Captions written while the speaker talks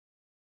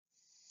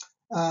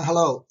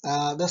Hello,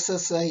 this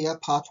is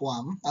part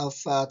one of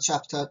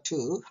chapter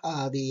two,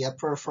 the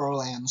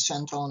peripheral and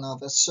central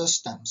nervous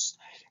systems.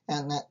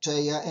 And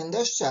in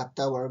this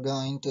chapter, we're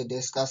going to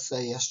discuss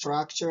the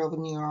structure of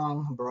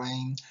neuron,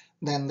 brain,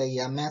 then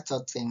the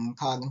methods in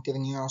cognitive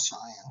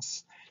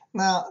neuroscience.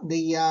 Now,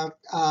 one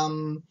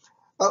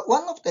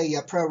of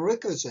the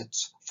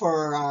prerequisites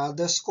for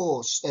this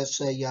course is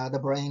the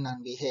brain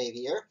and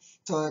behavior.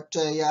 So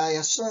I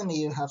assume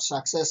you have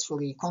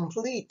successfully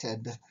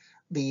completed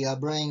the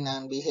brain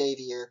and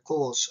behavior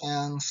course.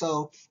 And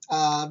so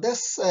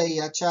this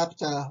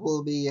chapter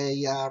will be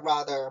a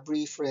rather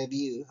brief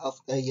review of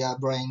the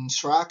brain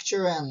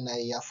structure and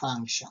the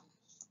function.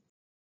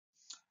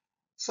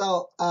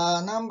 So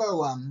number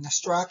one, the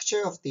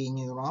structure of the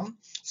neuron.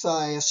 So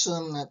I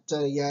assume that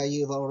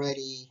you've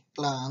already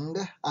learned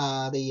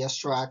the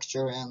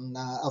structure and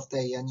of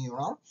the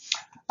neuron.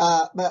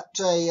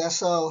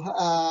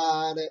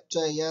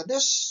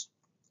 This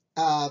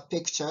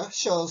picture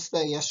shows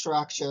the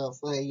structure of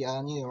the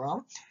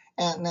neuron,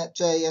 and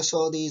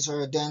so these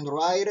are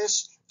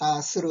dendrites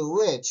through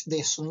which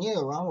this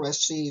neuron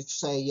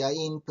receives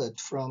input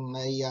from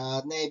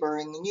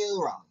neighboring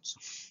neurons.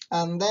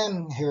 And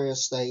then here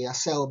is the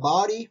cell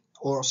body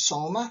or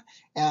soma,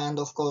 and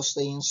of course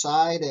the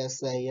inside is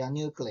the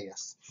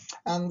nucleus.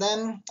 And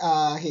then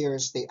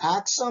here's the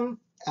axon,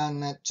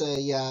 and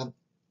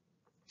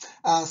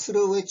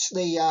through which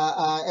the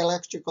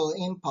electrical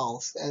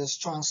impulse is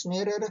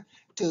transmitted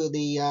to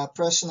the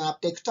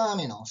presynaptic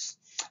terminals.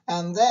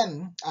 And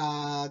then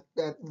at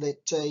the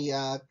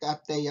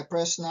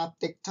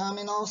presynaptic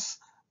terminals,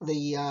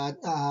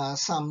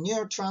 some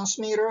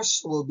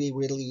neurotransmitters will be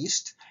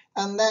released.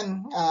 And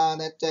then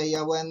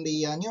when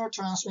the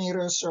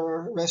neurotransmitters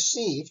are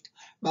received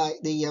by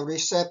the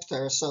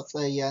receptors of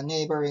the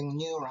neighboring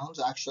neurons,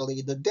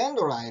 actually the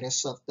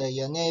dendrites of the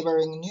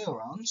neighboring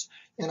neurons,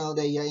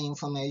 the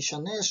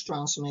information is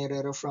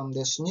transmitted from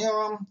this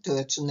neuron to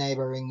its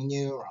neighboring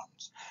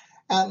neurons.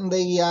 And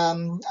these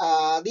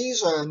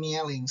are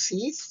myelin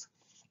sheaths,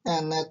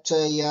 and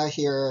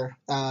here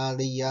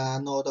the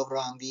node of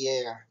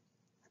Ranvier.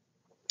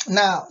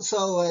 Now,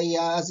 so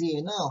as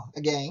you know,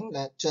 again,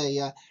 that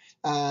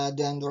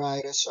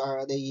dendrites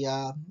are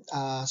the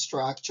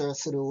structure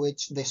through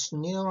which this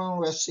neuron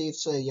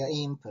receives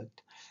input,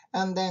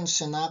 and then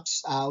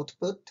synapse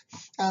output,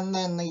 and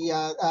then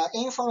the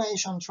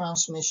information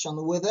transmission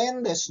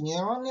within this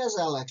neuron is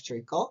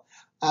electrical,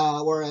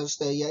 whereas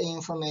the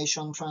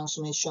information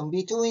transmission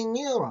between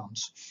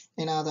neurons,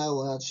 in other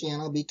words,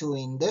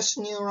 between this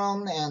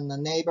neuron and the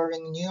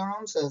neighboring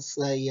neurons, is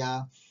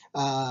the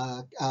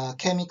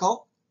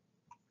chemical.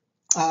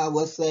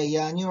 With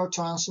the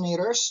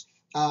neurotransmitters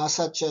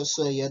such as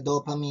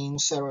dopamine,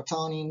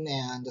 serotonin,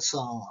 and so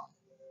on.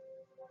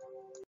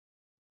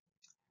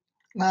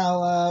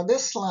 Now,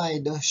 this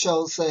slide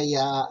shows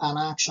an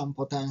action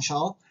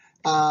potential.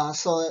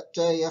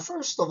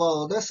 First of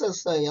all, this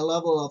is the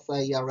level of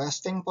the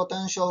resting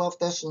potential of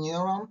this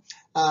neuron,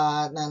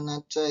 and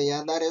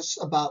that is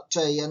about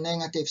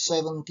negative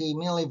 70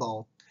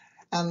 millivolt.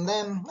 And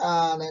then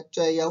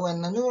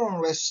when the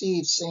neuron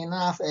receives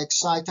enough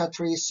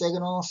excitatory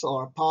signals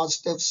or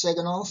positive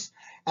signals,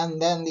 and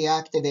then the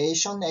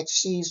activation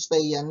exceeds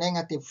the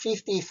negative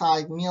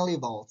 55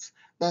 millivolts,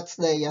 that's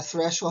the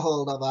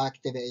threshold of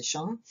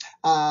activation,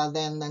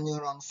 then the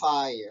neuron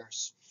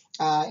fires.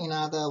 In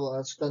other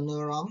words, the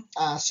neuron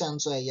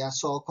sends a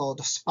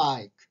so-called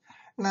spike.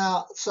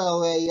 Now,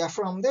 so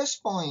from this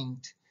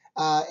point,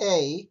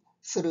 A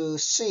through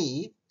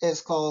C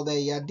is called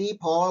a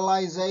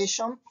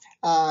depolarization.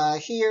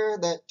 Here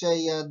that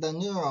the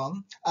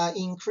neuron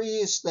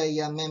increased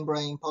the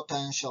membrane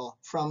potential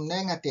from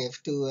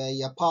negative to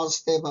a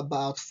positive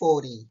about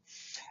 40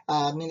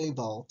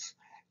 millivolts.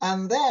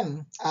 And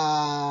then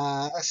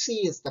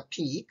C is the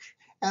peak.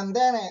 And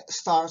then it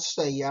starts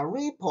the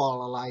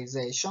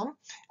repolarization.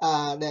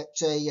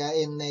 That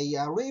in the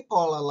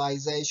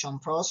repolarization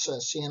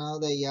process,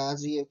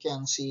 as you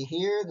can see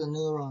here, the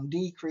neuron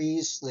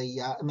decreased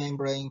the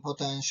membrane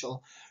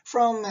potential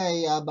from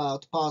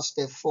about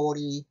positive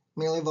 40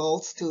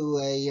 millivolts to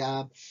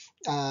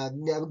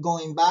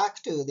going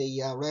back to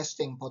the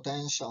resting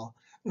potential.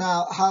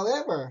 Now,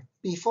 however,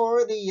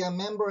 before the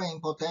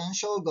membrane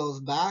potential goes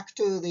back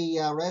to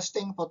the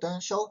resting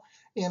potential,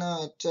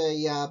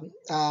 the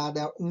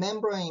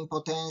membrane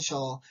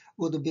potential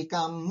would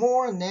become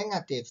more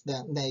negative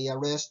than the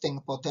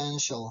resting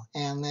potential,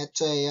 and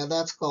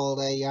that's called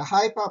a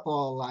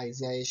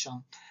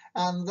hyperpolarization.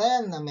 And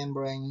then the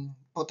membrane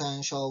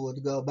potential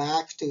would go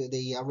back to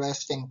the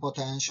resting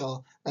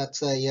potential.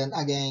 That's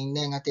again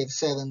negative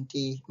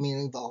 70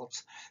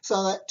 millivolts.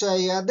 So that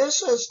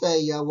this is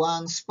the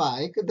one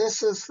spike.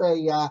 This is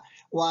the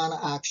one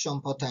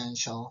action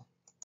potential.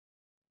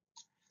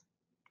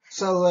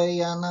 So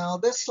now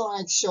this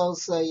slide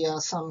shows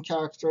some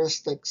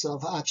characteristics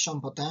of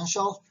action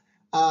potential.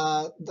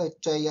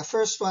 The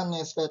first one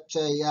is that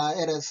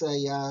it is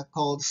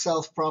called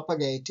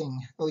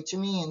self-propagating, which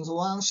means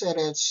once it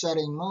is set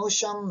in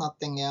motion,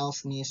 nothing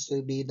else needs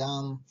to be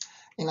done.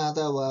 In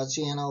other words,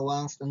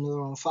 once the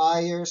neuron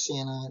fires,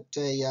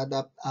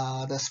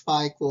 the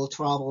spike will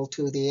travel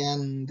to the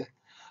end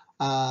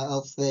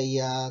of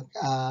the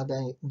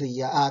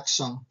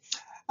axon.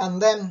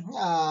 And then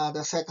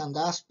the second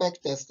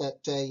aspect is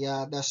that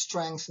the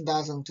strength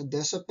doesn't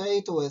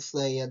dissipate with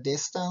the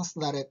distance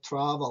that it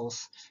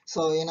travels.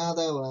 So in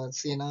other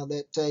words,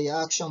 that the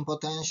action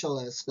potential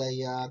is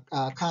the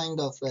kind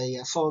of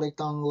a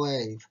soliton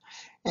wave.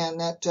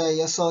 And that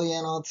so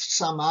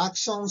some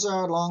axons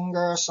are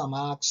longer, some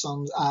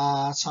axons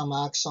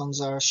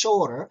are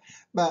shorter,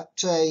 but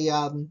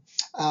the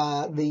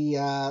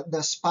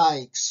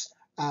spikes,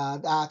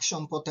 the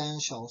action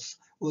potentials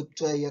would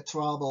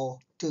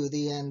travel to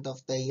the end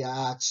of the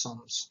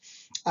axons.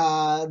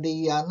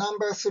 The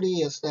number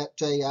 3 is that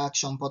the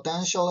action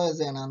potential is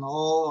in an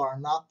all or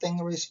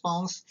nothing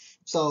response.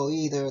 So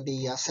either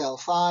the cell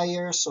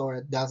fires or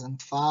it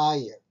doesn't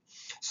fire.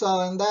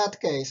 So in that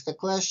case, the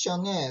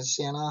question is,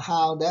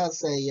 how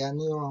does a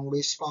neuron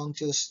respond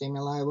to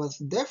stimuli with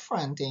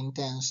different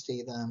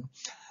intensity then?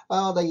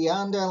 Well, the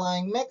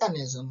underlying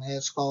mechanism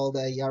is called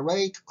a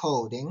rate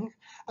coding.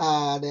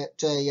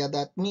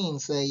 That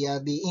means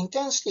the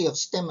intensity of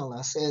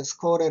stimulus is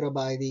coded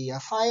by the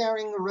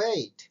firing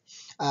rate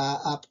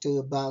up to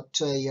about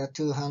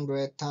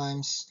 200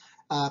 times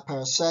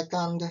per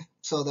second.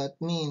 So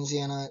that means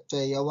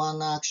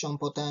one action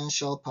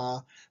potential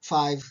per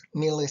 5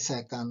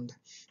 milliseconds.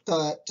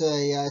 So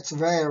it's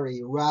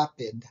very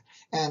rapid.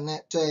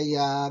 And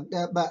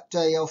but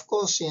of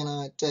course,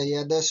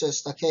 this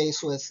is the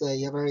case with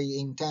a very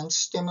intense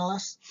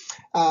stimulus.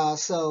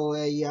 So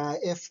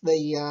if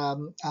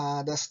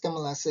the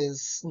stimulus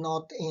is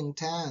not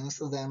intense,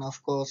 then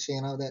of course,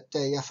 that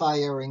the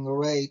firing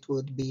rate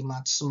would be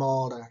much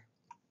smaller.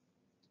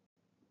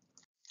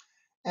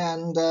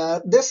 And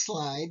this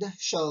slide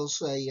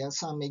shows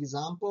some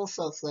examples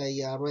of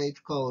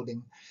rate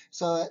coding.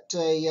 So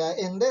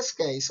in this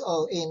case,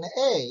 in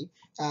A,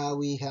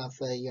 we have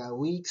a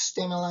weak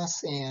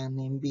stimulus, and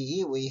in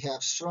B, we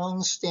have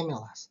strong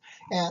stimulus.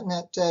 And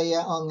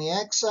on the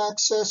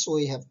x-axis,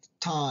 we have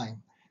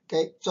time.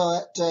 Okay,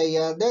 so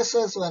this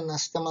is when the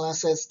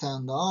stimulus is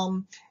turned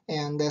on,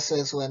 and this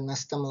is when the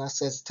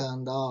stimulus is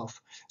turned off.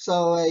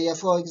 So,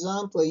 for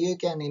example, you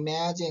can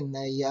imagine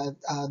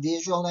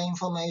visual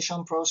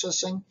information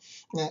processing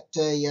that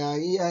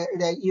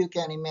you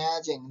can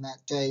imagine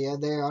that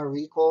they are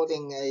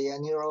recording a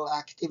neural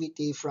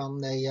activity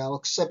from the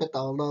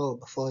occipital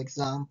lobe, for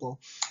example.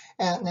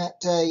 And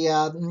that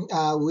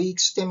weak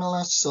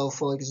stimulus, so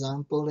for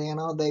example,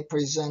 they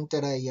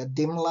presented a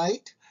dim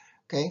light.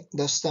 Okay,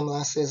 the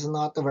stimulus is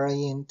not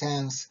very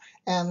intense.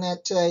 And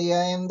that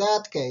in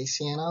that case,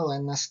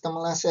 when the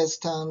stimulus is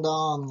turned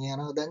on,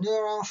 the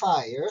neuron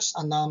fires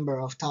a number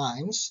of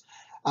times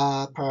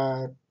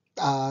per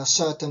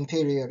certain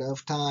period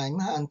of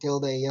time until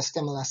the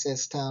stimulus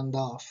is turned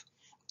off.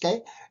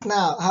 Okay.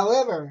 Now,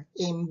 however,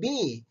 in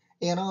B,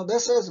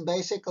 this is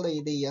basically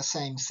the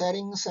same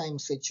setting, same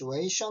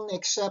situation,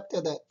 except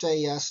that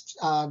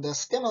the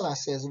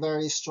stimulus is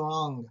very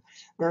strong,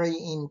 very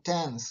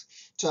intense.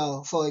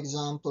 So, for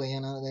example,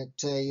 that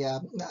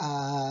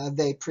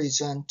they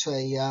present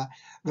a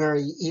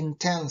very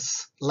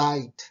intense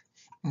light.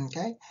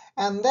 Okay,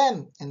 and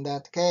then in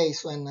that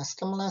case, when the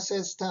stimulus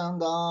is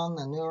turned on,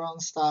 the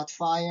neurons start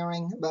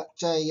firing.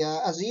 But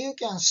as you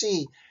can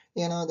see,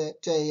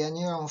 that a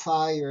neuron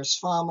fires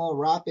far more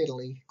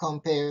rapidly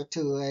compared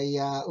to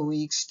a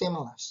weak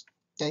stimulus.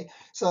 Okay,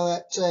 so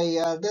that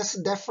this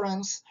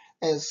difference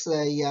is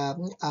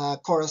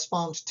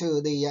corresponds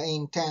to the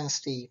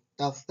intensity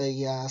of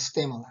the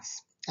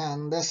stimulus,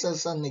 and this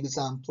is an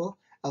example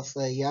of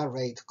the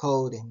rate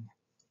coding.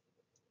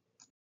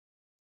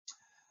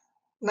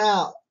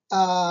 Now,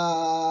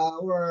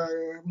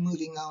 we're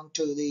moving on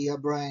to the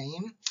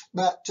brain,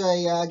 but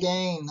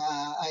again,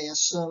 I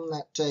assume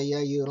that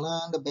you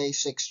learned the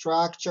basic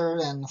structure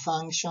and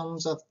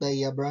functions of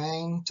the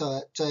brain,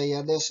 so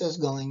this is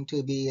going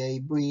to be a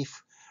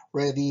brief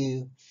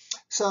review.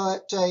 So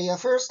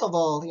first of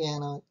all,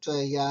 the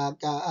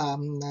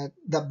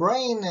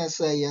brain is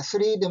a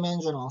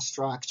three-dimensional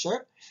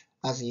structure,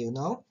 as you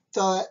know.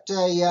 So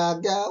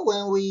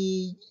when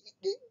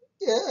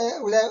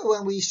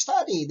we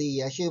study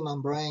the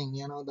human brain,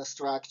 the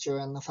structure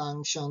and the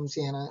functions,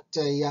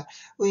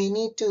 we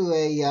need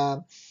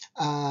to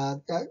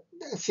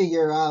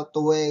figure out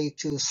the way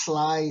to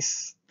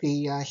slice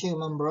the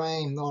human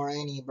brain, or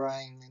any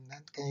brain in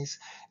that case.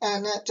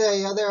 And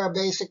there are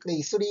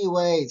basically three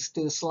ways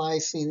to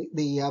slice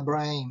the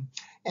brain.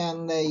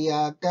 And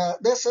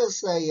this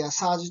is a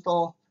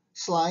sagittal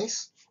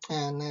slice.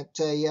 And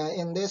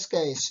in this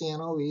case,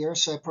 we are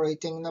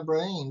separating the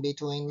brain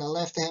between the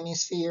left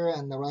hemisphere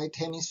and the right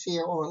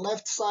hemisphere, or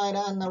left side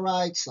and the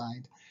right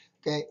side.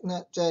 Okay,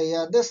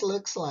 this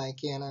looks like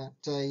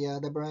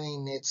the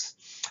brain, it's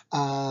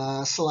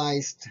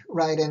sliced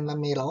right in the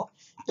middle.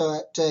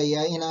 But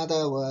in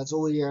other words,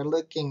 we are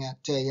looking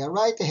at the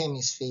right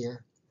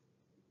hemisphere,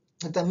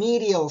 the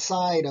medial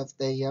side of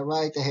the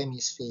right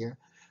hemisphere.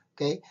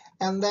 Okay,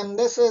 and then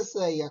this is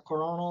the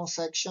coronal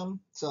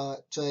section.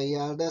 So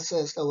this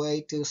is the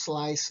way to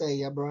slice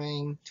a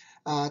brain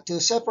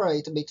to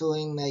separate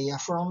between the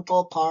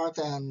frontal part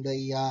and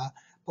the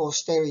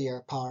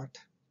posterior part.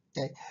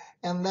 Okay,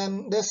 and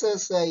then this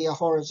is a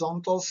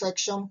horizontal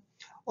section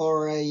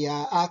or a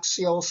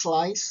axial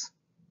slice,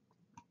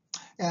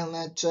 and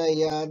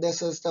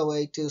this is the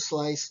way to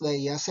slice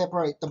the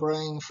separate the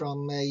brain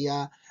from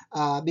a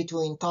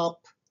between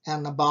top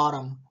and the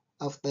bottom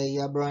of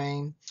the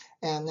brain.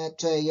 And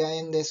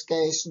in this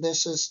case,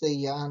 this is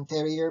the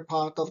anterior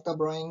part of the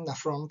brain, the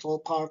frontal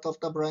part of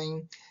the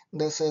brain.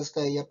 This is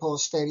the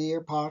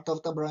posterior part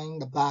of the brain,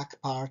 the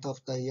back part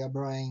of the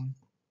brain.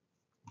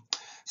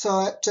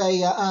 So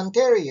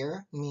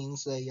anterior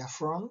means the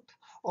front,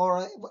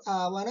 or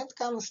when it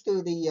comes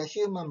to the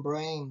human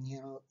brain,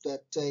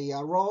 that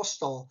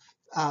rostral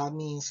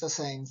means the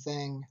same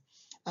thing.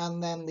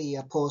 And then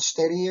the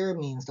posterior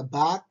means the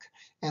back,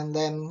 and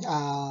then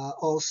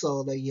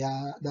also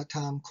the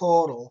term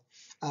caudal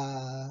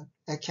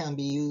it can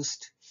be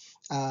used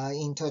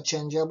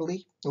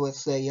interchangeably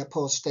with the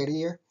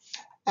posterior.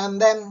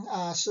 And then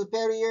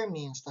superior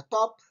means the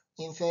top,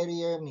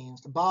 inferior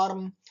means the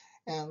bottom,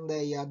 and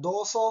the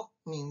dorsal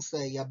means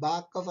the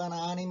back of an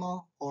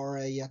animal or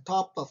a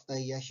top of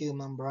the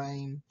human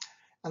brain.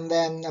 And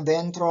then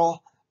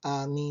ventral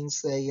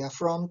means the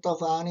front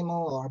of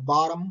animal or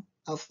bottom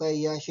of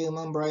the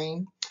human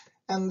brain.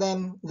 And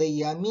then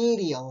the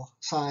medial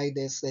side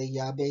is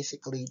the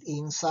basically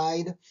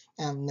inside,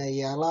 and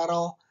the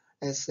lateral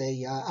is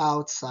the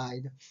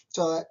outside.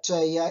 So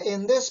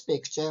in this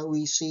picture,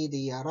 we see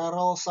the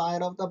lateral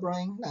side of the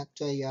brain,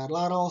 the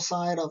lateral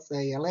side of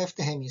the left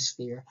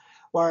hemisphere.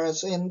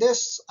 Whereas in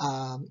this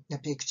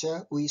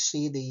picture, we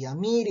see the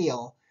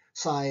medial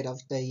side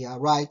of the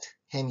right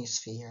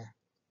hemisphere.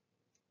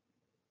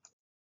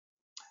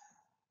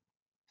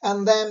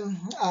 And then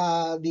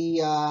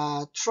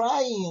the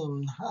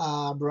triune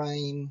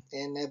brain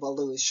in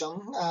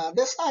evolution.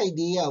 This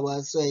idea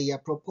was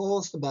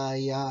proposed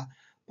by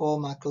Paul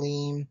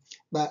MacLean,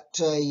 but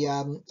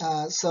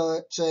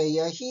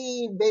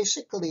he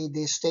basically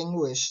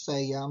distinguished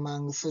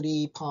among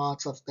three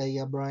parts of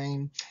the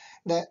brain,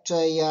 that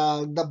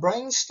the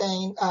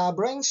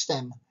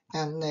brainstem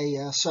and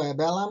the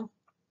cerebellum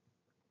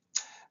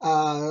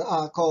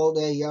are called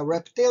a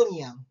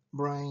reptilian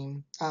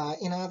brain.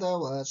 In other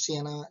words,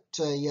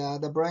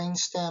 the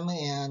brainstem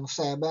and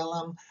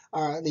cerebellum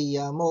are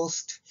the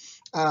most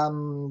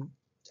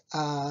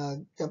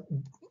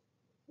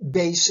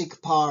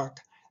basic part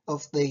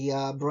of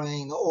the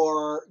brain,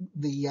 or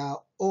the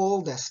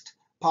oldest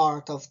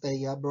part of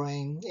the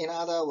brain. In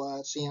other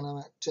words,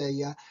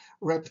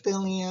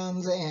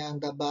 reptilians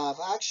and above,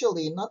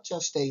 actually not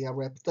just the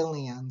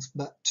reptilians,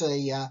 but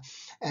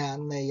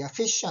and the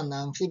fish and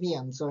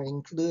amphibians are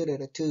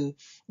included too.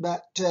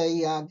 But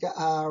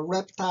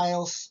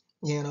reptiles,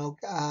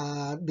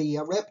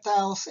 the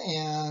reptiles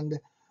and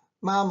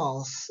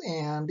mammals,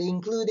 and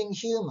including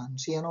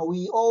humans,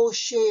 we all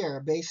share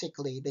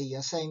basically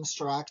the same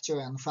structure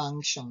and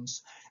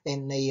functions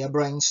in the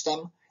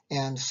brainstem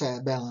and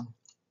cerebellum.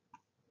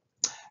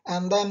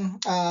 And then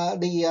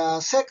the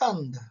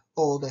second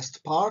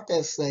oldest part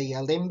is the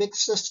limbic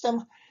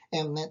system,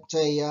 and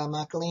that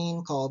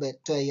MacLean called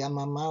it a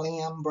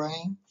mammalian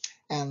brain.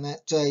 And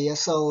that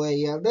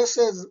this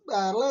is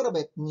a little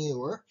bit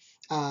newer,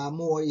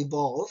 more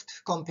evolved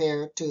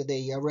compared to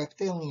the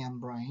reptilian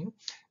brain,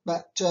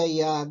 but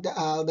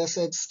this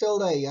is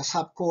still a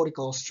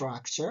subcortical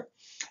structure.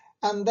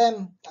 And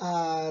then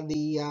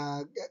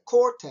the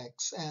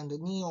cortex and the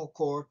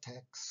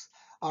neocortex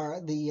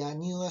are the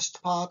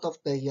newest part of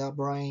the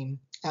brain,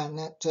 and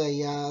that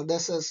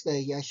this is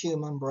the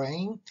human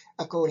brain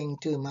according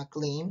to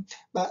MacLean.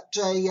 But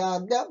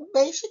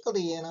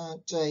basically,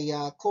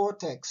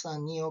 cortex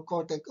and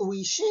neocortex,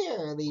 we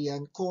share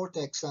the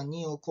cortex and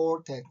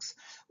neocortex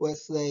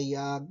with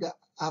the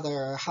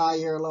other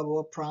higher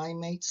level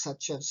primates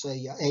such as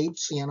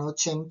apes,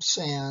 chimps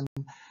and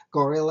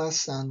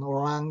gorillas and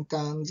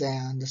orangutans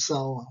and so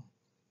on.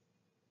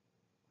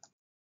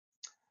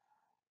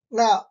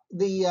 Now,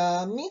 the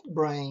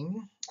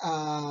midbrain,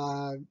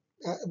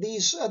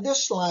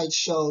 this slide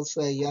shows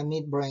the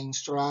midbrain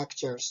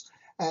structures.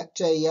 At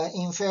the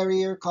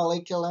inferior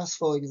colliculus,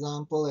 for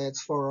example,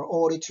 it's for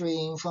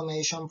auditory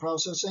information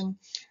processing.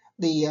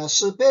 The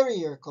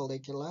superior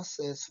colliculus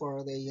is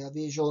for the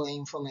visual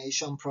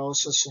information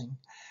processing,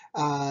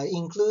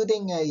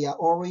 including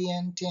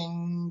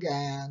orienting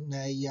and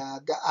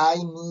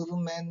eye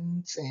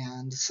movements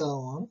and so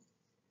on.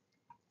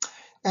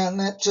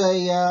 And that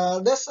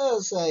this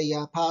is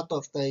a part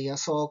of the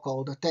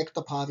so-called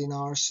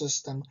tectopulvinar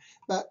system.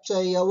 But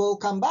we'll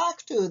come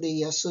back to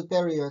the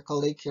superior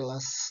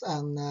colliculus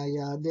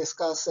and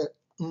discuss it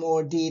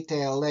more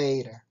detail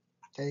later.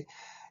 Okay.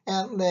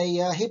 And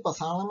the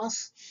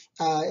hypothalamus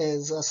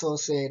is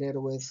associated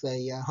with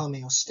the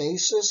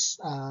homeostasis,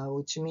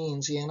 which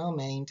means,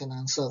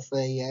 maintenance of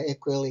the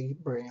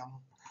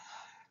equilibrium.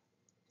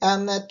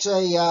 And that's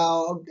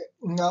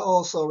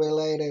also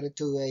related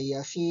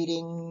to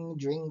feeding,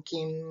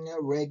 drinking,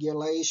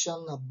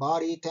 regulation of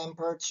body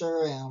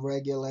temperature, and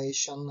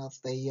regulation of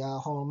the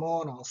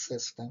hormonal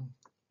system.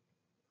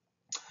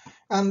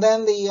 And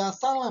then the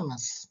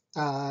thalamus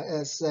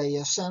is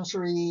a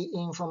sensory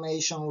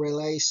information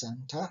relay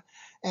center,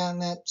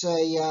 and that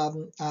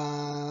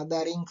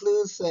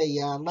includes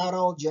the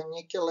lateral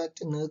geniculate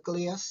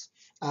nucleus,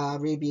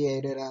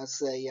 abbreviated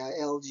as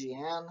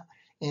LGN,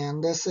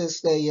 and this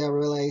is the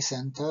relay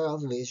center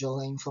of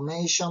visual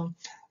information.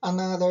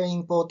 Another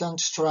important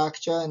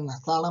structure in the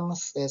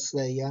thalamus is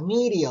the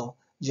medial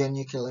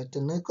geniculate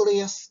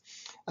nucleus,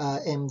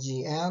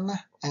 MGN,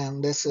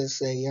 and this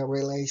is a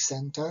relay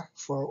center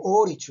for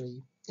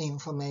auditory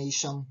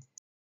information.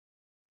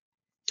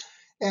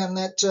 And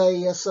that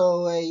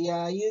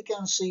you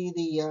can see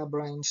the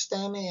brain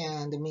stem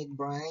and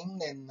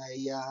midbrain in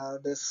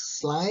this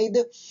slide.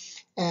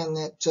 And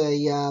that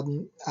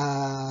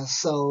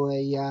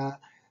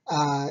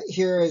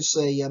here is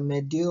a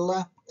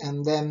medulla,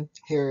 and then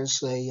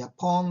here's a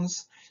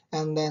pons,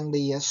 and then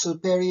the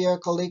superior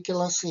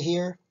colliculus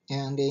here,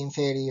 and the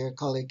inferior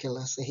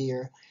colliculus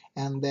here,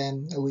 and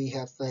then we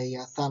have a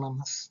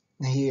thalamus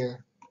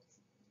here.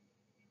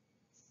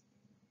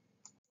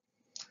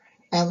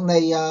 And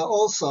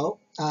also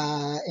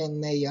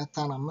in the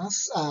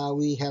thalamus,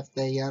 we have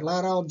the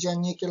lateral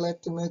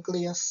geniculate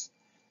nucleus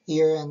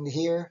here and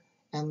here,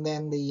 and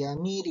then the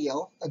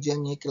medial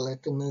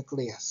geniculate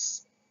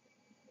nucleus.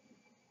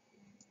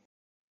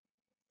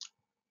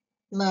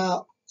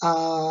 Now,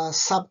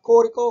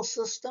 subcortical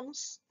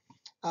systems,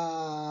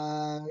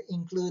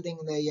 including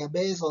the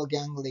basal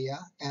ganglia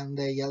and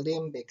the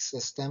limbic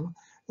system.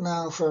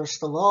 Now,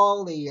 first of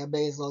all, the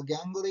basal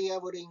ganglia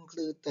would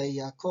include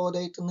the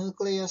caudate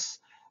nucleus,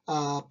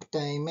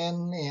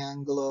 putamen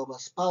and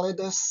globus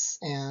pallidus,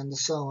 and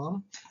so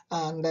on.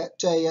 And that,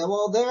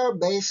 they're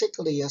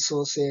basically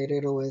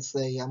associated with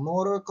the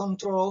motor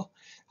control,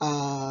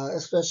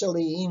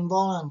 especially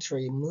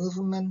involuntary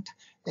movement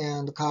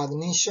and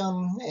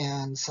cognition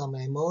and some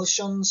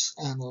emotions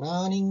and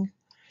learning.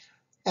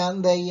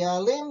 And the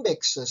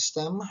limbic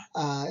system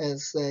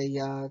is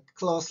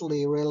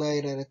closely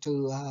related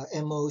to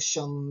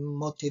emotion,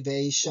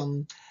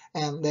 motivation,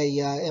 and the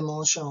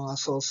emotional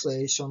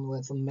association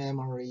with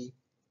memory.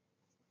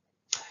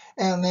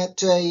 And that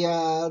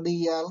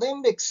the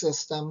limbic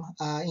system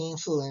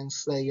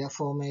influences the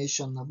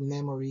formation of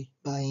memory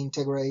by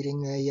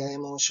integrating the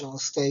emotional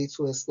states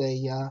with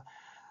the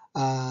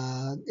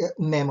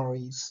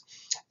memories.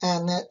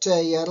 And that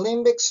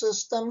limbic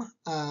system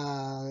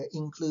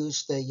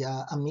includes the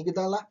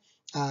amygdala.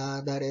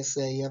 That is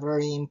a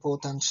very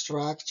important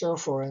structure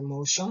for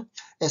emotion,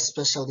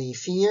 especially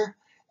fear.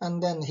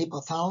 And then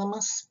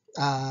hypothalamus,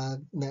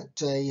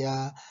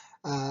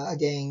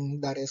 again,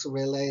 that is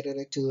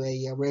related to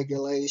a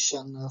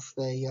regulation of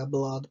the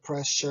blood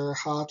pressure,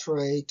 heart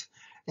rate,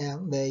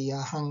 and the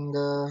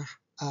hunger,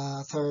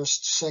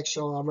 thirst,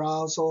 sexual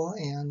arousal,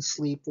 and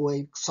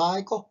sleep-wake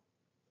cycle.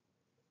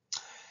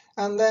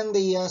 And then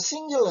the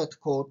cingulate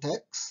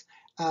cortex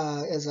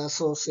is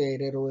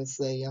associated with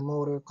the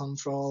motor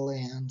control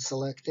and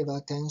selective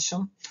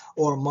attention,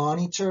 or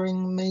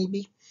monitoring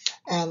maybe.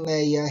 And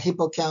the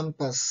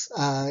hippocampus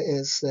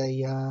is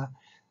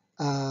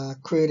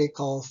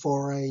critical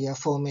for a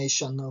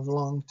formation of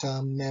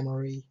long-term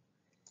memory.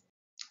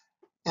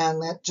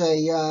 And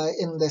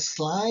in this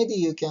slide,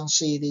 you can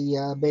see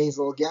the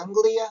basal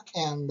ganglia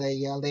and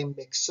the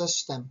limbic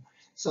system.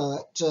 So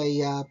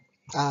the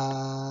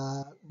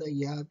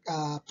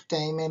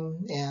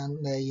putamen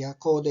and the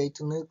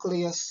caudate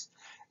nucleus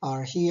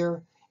are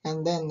here.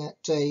 And then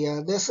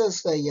this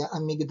is the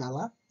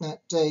amygdala.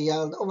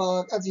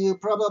 Well, as you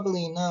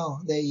probably know,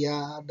 the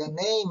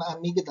name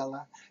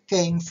amygdala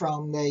came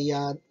from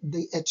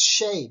its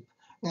shape.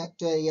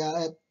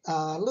 It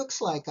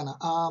looks like an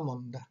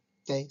almond.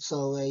 Okay,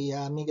 so a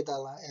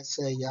amygdala is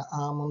a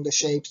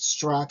almond-shaped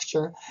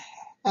structure.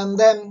 And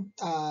then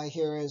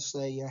here is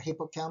the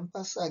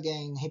hippocampus.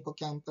 Again,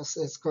 hippocampus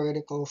is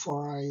critical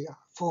for a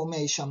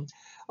formation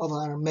of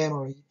our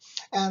memory.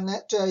 And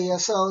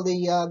so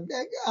the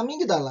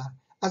amygdala,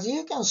 as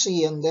you can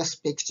see in this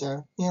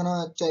picture, the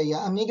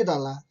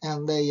amygdala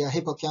and the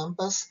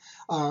hippocampus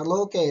are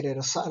located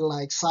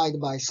like side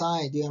by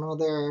side.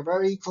 They're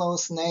very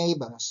close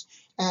neighbors.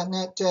 And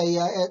it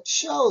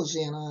shows,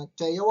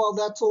 well,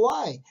 that's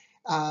why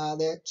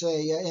that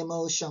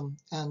emotion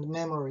and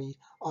memory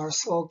are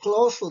so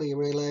closely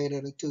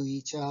related to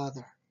each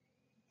other.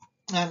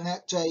 And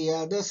that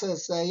this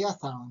is a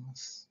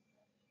thalamus.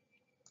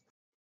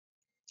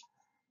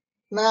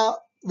 Now,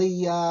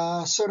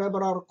 the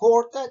cerebral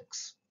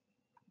cortex.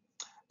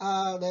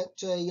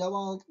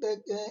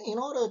 In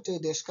order to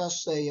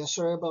discuss the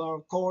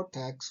cerebral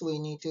cortex, we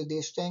need to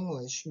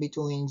distinguish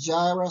between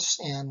gyrus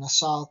and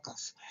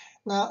sulcus.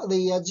 Now,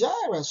 the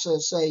gyrus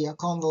is a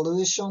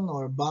convolution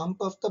or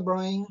bump of the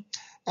brain,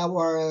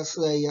 whereas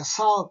the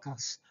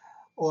sulcus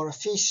or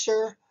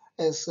fissure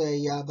is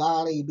a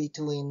valley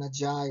between the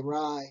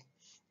gyri.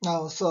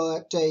 Now,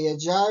 so the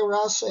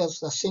gyrus is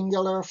the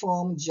singular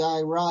form,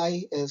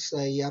 gyri is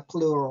a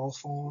plural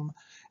form,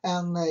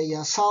 and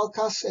the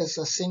sulcus is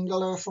a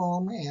singular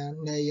form,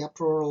 and the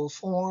plural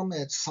form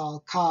is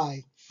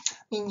sulci.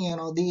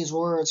 And, these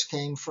words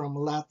came from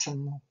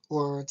Latin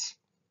words.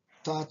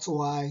 That's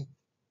why.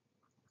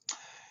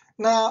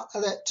 Now,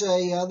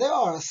 there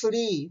are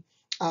three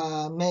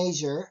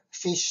major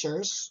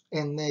fissures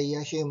in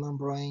the human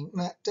brain.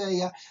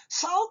 The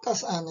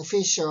sulcus and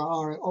fissure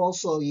are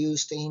also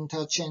used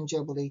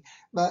interchangeably,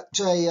 but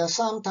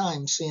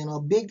sometimes,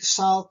 big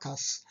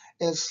sulcus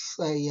is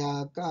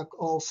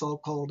also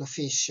called a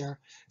fissure.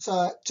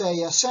 So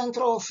the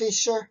central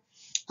fissure,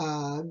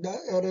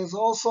 it is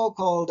also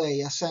called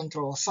a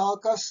central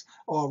sulcus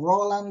or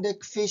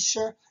Rolandic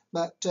fissure,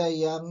 but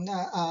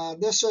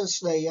this is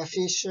the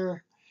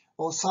fissure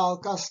or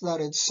sulcus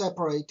that is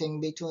separating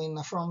between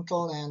the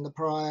frontal and the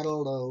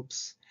parietal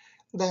lobes.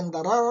 Then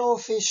the lateral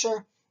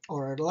fissure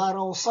or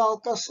lateral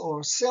sulcus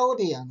or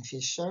Sylvian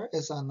fissure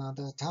is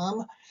another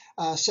term,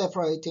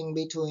 separating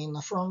between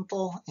the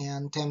frontal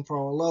and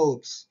temporal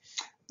lobes.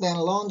 Then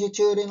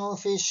longitudinal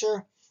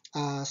fissure,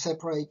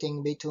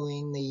 separating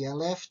between the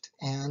left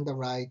and the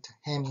right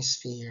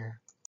hemisphere.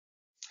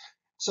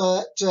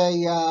 So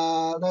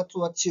that's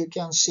what you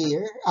can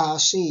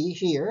see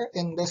here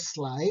in this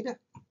slide.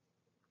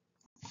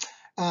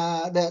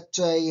 This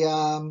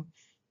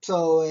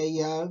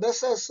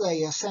is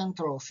a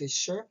central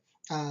fissure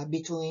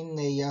between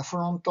the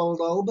frontal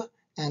lobe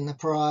and the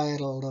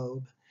parietal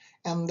lobe.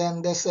 And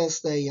then this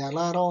is the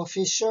lateral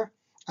fissure.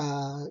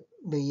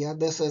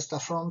 This is the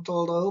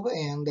frontal lobe,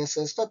 and this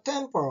is the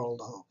temporal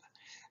lobe.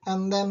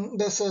 And then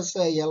this is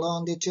a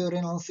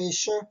longitudinal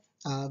fissure.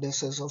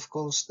 This is, of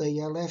course, the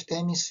left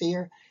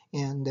hemisphere,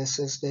 and this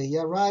is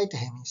the right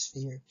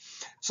hemisphere.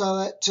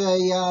 So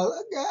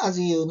as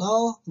you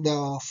know, there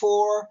are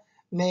four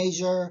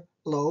major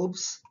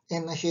lobes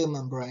in the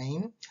human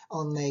brain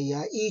on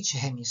each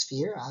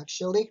hemisphere,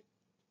 actually.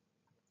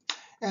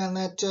 And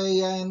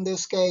in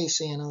this case,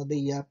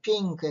 the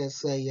pink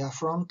is the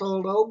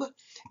frontal lobe,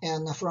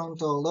 and the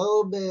frontal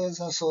lobe is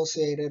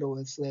associated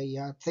with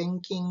the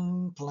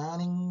thinking,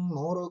 planning,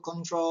 motor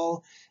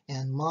control,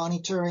 and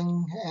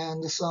monitoring,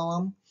 and so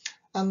on.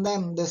 And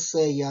then this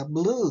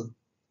blue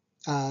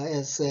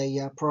is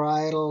a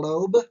parietal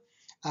lobe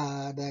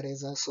that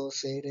is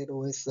associated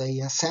with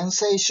the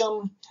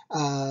sensation,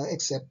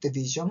 except the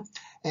vision,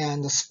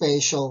 and the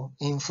spatial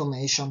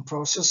information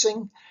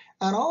processing.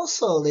 And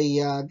also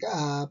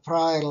the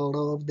parietal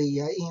lobe,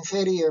 the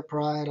inferior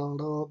parietal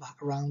lobe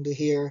around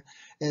here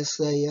is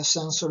the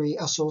sensory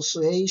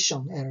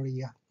association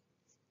area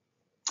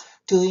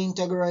to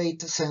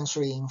integrate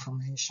sensory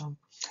information.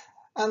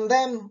 And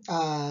then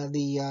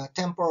the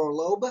temporal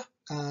lobe,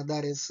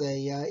 that is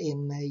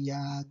in a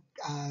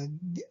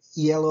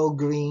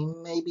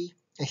yellow-green maybe.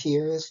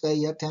 Here is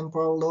the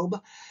temporal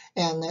lobe,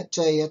 and that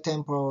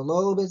temporal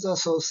lobe is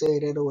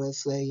associated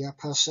with the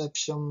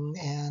perception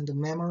and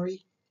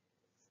memory.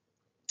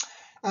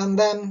 And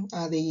then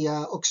the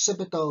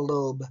occipital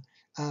lobe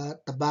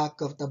at the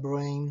back of the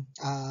brain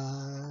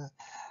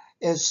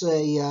is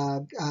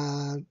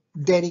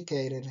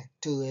dedicated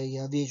to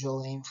a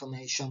visual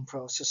information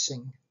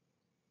processing.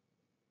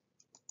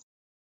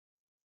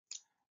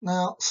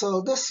 Now,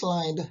 so this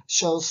slide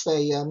shows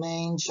the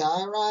main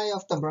gyri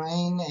of the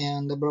brain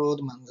and the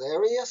Brodmann's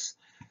areas.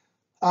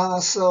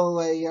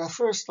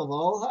 First of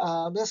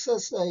all, this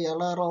is a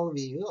lateral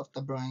view of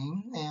the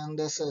brain, and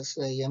this is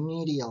a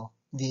medial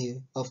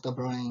view of the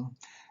brain.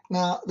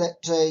 Now,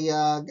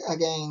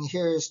 again,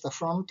 here's the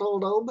frontal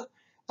lobe,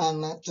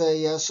 and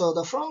so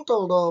the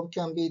frontal lobe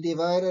can be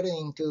divided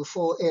into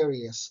four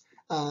areas.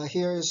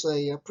 Here's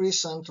a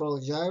precentral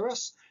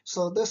gyrus.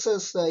 So this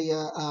is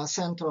the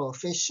central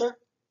fissure.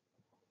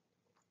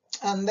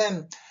 And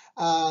then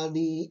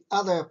the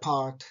other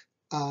part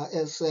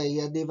is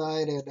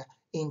divided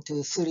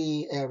into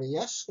three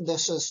areas.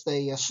 This is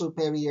the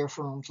superior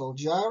frontal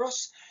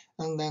gyrus,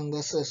 and then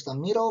this is the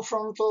middle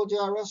frontal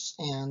gyrus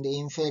and the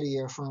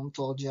inferior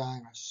frontal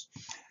gyrus.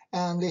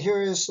 And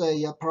here is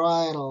the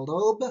parietal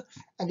lobe.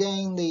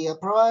 Again, the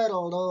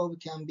parietal lobe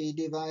can be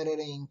divided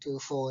into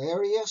four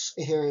areas.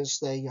 Here is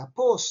the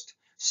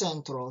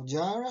post-central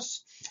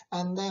gyrus,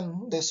 and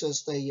then this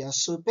is the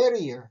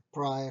superior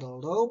parietal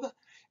lobe.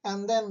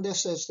 And then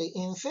this is the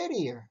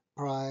inferior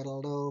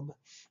parietal lobe.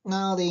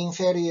 Now the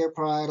inferior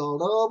parietal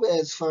lobe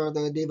is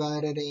further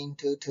divided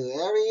into two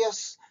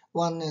areas.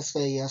 One is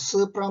the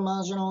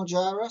supramarginal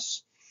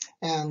gyrus,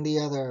 and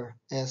the other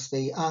is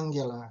the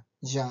angular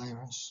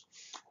gyrus.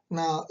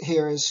 Now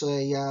here is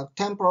a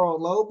temporal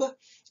lobe,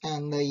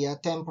 and the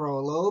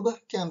temporal lobe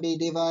can be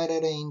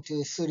divided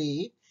into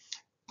three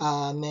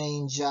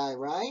main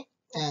gyri.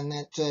 And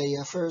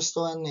the first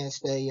one is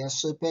the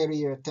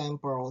superior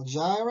temporal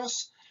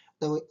gyrus.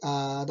 The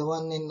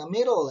one in the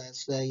middle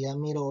is the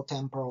middle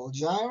temporal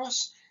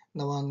gyrus.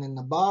 The one in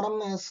the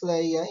bottom is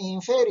the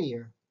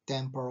inferior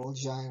temporal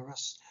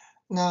gyrus.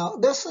 Now,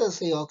 this is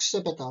the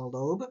occipital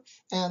lobe,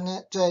 and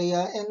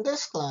in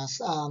this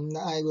class,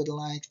 I would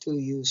like to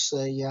use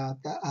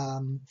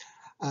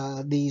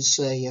these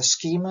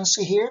schemas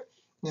here.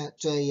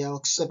 That the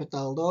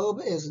occipital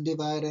lobe is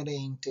divided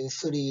into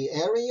 3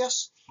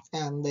 areas,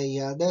 and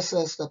this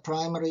is the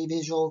primary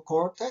visual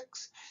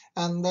cortex,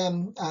 and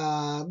then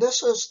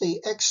this is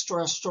the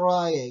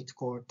extrastriate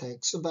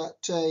cortex,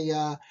 but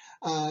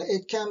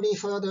it can be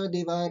further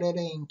divided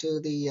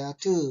into the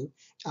 2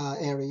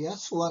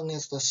 areas. One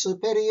is the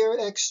superior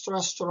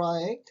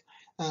extrastriate,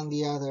 and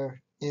the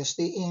other is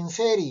the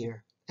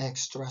inferior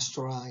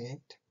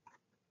extrastriate.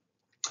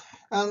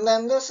 And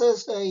then this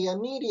is the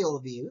medial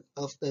view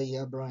of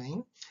the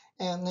brain.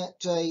 And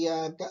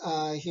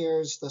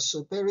here's the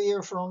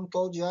superior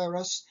frontal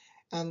gyrus.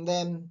 And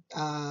then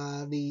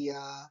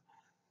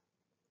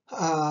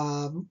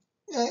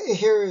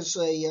here is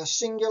a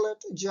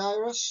cingulate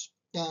gyrus.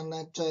 And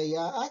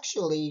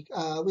actually,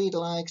 we'd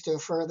like to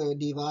further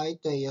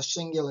divide the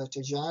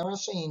cingulate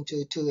gyrus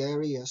into 2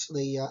 areas.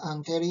 The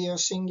anterior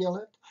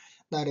cingulate,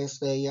 that is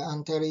the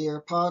anterior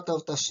part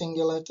of the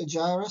cingulate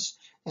gyrus,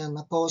 and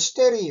the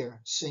posterior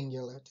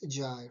cingulate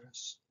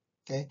gyrus.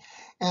 Okay,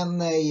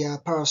 and the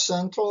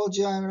paracentral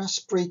gyrus,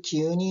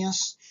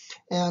 precuneus,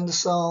 and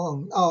so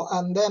on. Oh,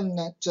 and then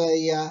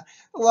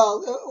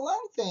well,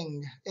 one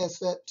thing is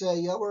that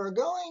we're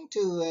going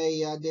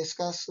to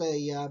discuss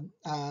the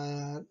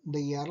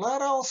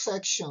lateral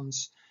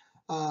sections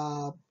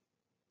a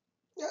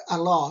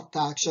lot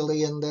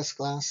actually in this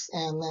class,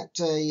 and that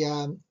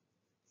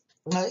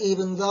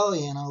even though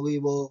we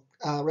will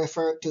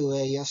refer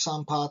to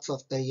some parts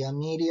of the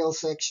medial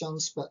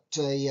sections, but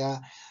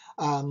it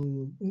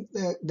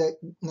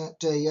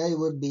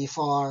would be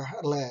far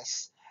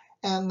less.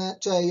 And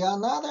that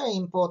another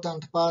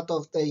important part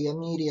of the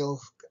medial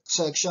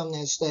section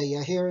is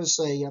here's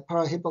a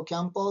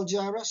parahippocampal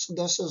gyrus.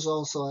 This is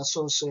also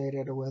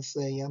associated with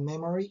the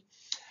memory.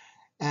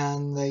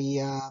 And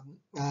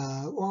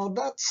well,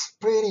 that's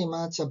pretty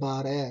much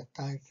about it,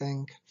 I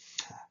think.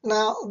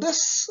 Now,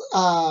 this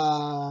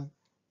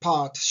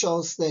part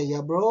shows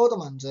the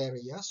Brodmann's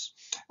areas.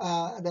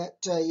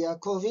 That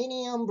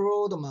Covinian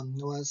Brodmann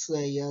was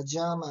a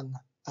German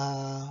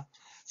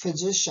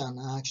physician,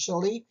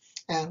 actually,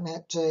 and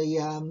that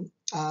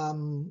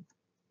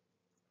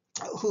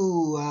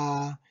who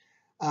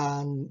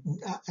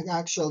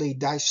actually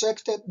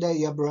dissected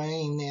the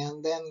brain,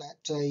 and then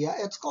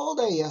it's called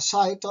a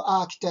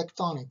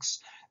cytoarchitectonics.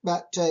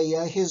 But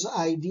his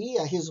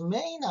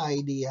main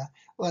idea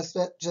was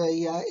that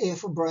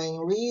if brain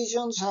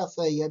regions have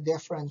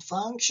different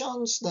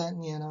functions,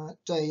 then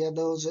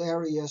those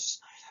areas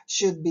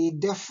should be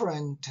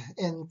different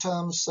in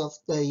terms of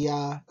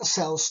the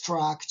cell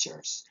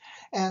structures.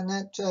 And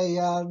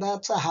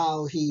that's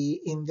how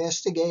he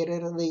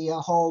investigated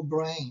the whole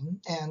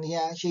brain. And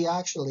yeah, he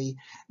actually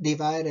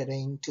divided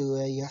into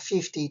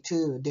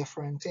 52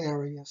 different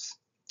areas.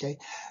 Okay.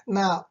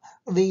 Now,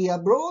 the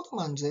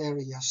Brodmann's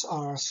areas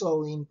are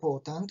so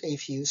important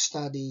if you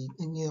study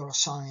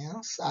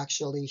neuroscience,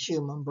 actually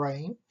human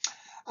brain.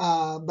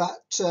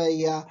 But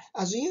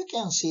as you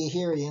can see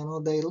here,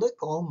 they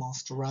look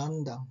almost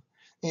random,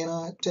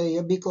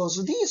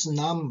 because these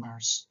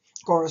numbers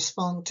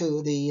correspond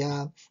to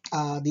the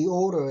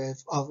order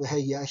of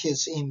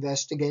his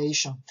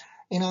investigation.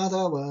 In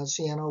other words,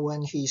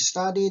 when he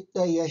studied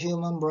the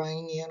human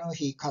brain,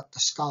 he cut the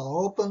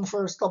skull open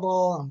first of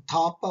all on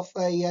top of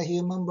a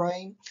human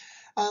brain,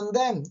 and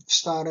then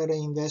started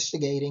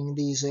investigating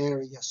these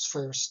areas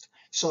first.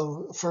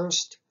 So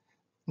first,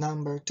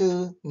 number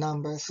 2,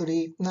 number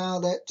 3. Now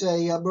that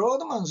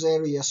Brodmann's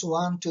areas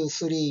 1, 2,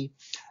 3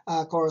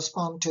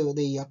 correspond to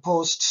the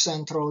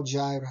post-central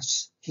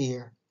gyrus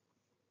here.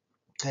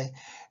 Okay,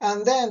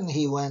 and then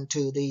he went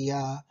to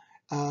the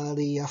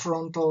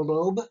frontal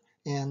lobe,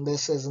 and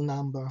this is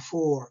number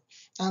 4.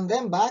 And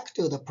then back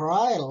to the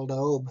parietal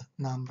lobe,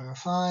 number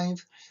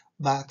 5.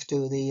 Back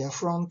to the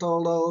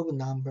frontal lobe,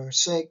 number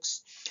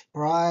 6.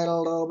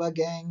 Parietal lobe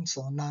again,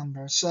 so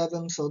number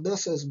 7. So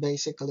this is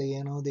basically,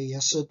 the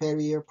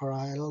superior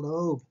parietal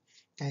lobe.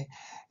 Okay,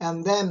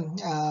 and then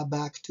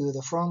back to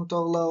the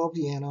frontal lobe,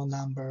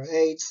 number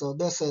 8. So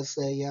this is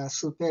the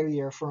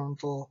superior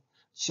frontal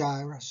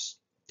gyrus.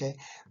 Okay,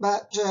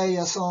 but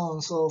so on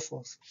and so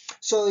forth.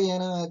 So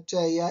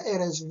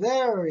it is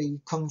very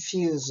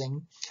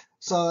confusing.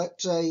 So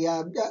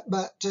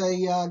but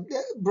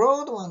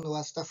Brodmann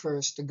was the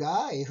first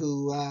guy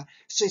who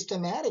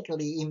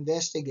systematically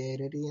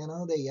investigated,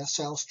 the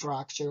cell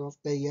structure of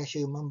the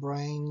human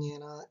brain.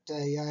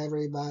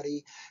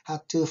 Everybody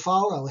had to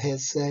follow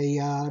his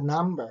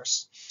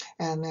numbers,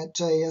 and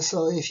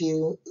so if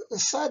you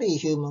study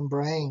human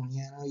brain,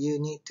 you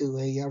need to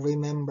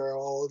remember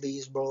all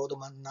these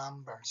Brodmann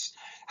numbers.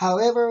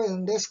 However,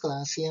 in this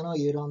class,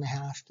 you don't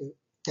have to.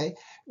 Okay,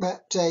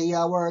 but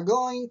we're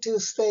going to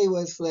stay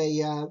with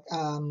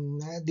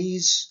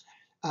these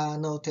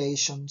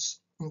notations.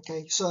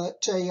 Okay, so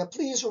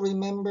please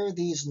remember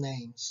these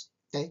names.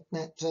 Okay,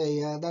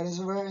 that is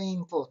very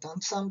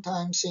important.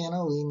 Sometimes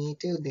we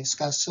need to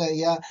discuss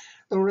the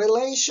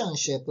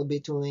relationship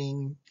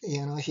between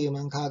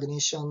human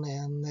cognition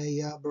and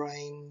the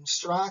brain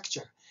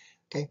structure.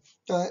 Okay,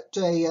 but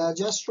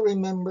just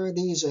remember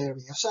these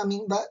areas. I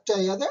mean, but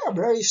they are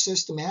very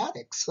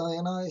systematic, so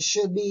it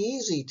should be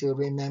easy to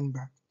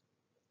remember.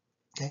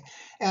 Okay,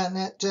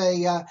 and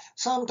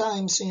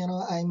sometimes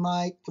I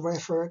might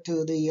refer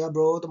to the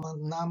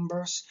Brodmann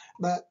numbers,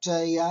 but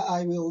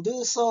I will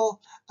do so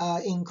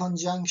in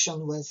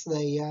conjunction with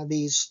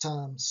these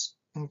terms.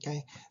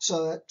 Okay,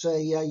 so that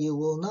you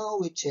will know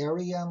which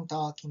area I'm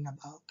talking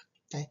about.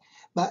 Okay,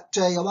 but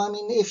I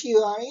mean, if you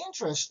are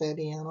interested,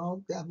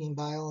 I mean,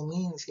 by all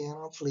means,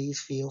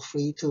 please feel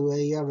free to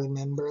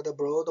remember the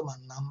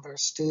Brodmann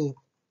numbers too.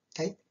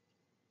 Okay.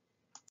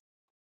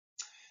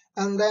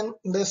 And then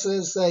this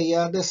is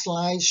this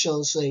slide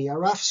shows a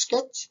rough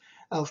sketch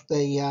of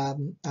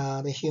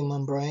the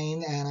human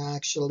brain and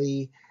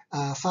actually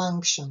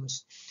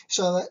functions.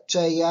 So that,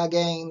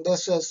 again,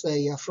 this is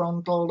a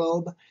frontal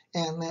lobe,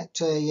 and that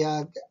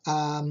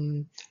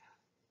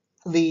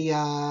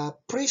the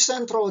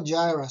precentral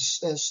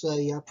gyrus is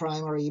the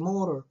primary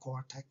motor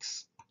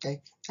cortex.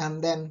 Okay,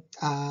 and then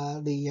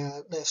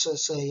this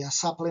is a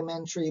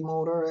supplementary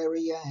motor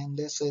area, and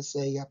this is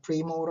a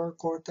premotor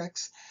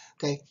cortex.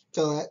 Okay,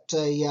 so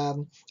they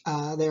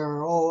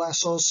are all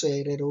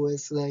associated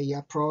with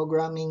the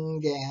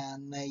programming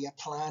and the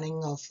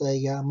planning of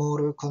the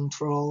motor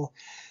control.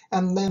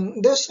 And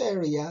then this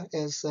area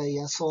is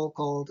a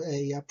so-called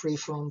a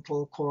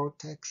prefrontal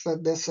cortex. So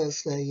this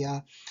is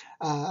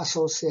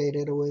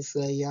associated with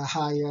a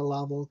higher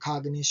level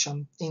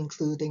cognition,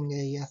 including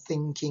a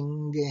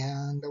thinking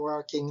and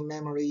working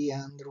memory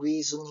and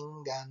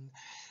reasoning and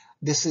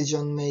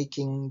decision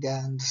making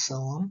and so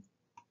on.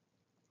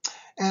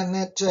 And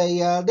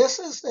this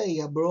is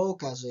the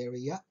Broca's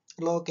area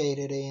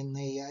located in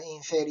the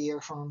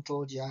inferior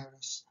frontal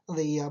gyrus.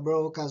 The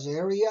Broca's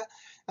area,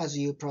 as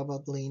you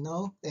probably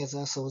know, is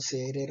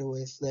associated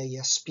with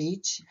the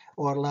speech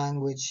or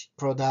language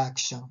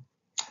production.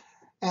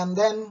 And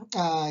then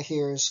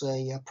here's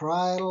a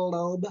parietal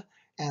lobe,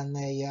 and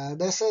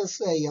this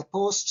is a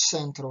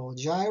post-central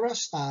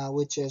gyrus,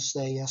 which is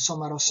the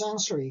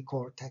somatosensory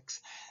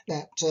cortex.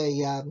 That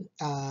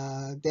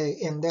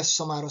in this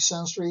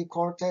somatosensory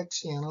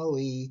cortex,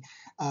 we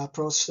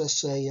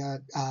process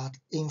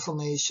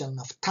information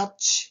of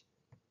touch.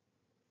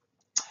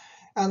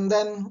 And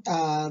then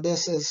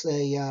this is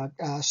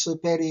a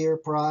superior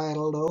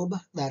parietal lobe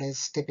that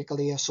is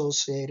typically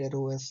associated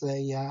with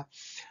the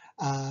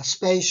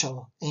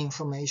spatial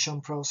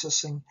information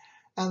processing.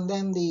 And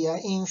then the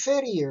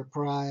inferior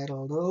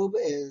parietal lobe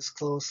is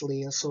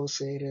closely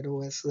associated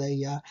with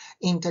the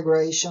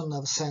integration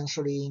of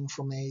sensory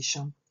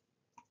information.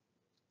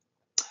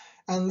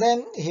 And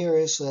then here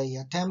is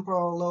a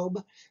temporal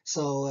lobe.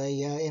 So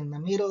in the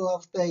middle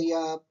of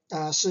the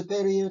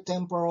superior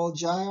temporal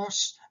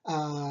gyrus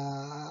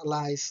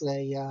lies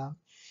the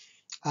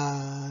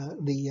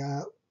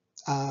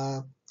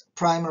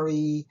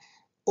primary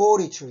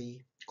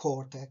auditory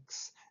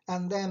cortex.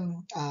 And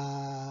then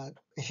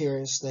here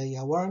is the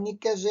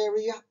Wernicke's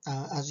area.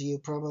 As you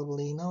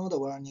probably know, the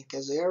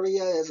Wernicke's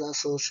area is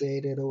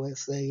associated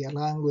with the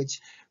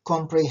language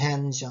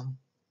comprehension.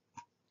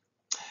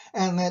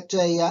 And that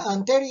the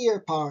anterior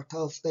part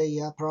of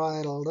the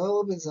parietal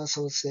lobe is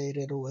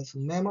associated with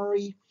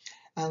memory.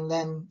 And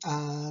then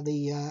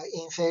the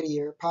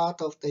inferior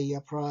part of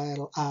the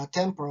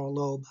temporal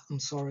lobe,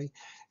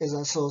 is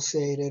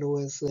associated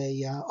with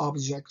the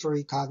object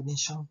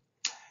recognition.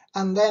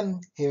 And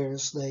then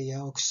here's the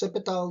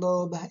occipital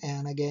lobe,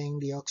 and again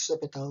the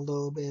occipital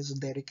lobe is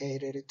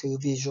dedicated to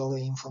visual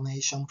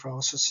information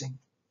processing.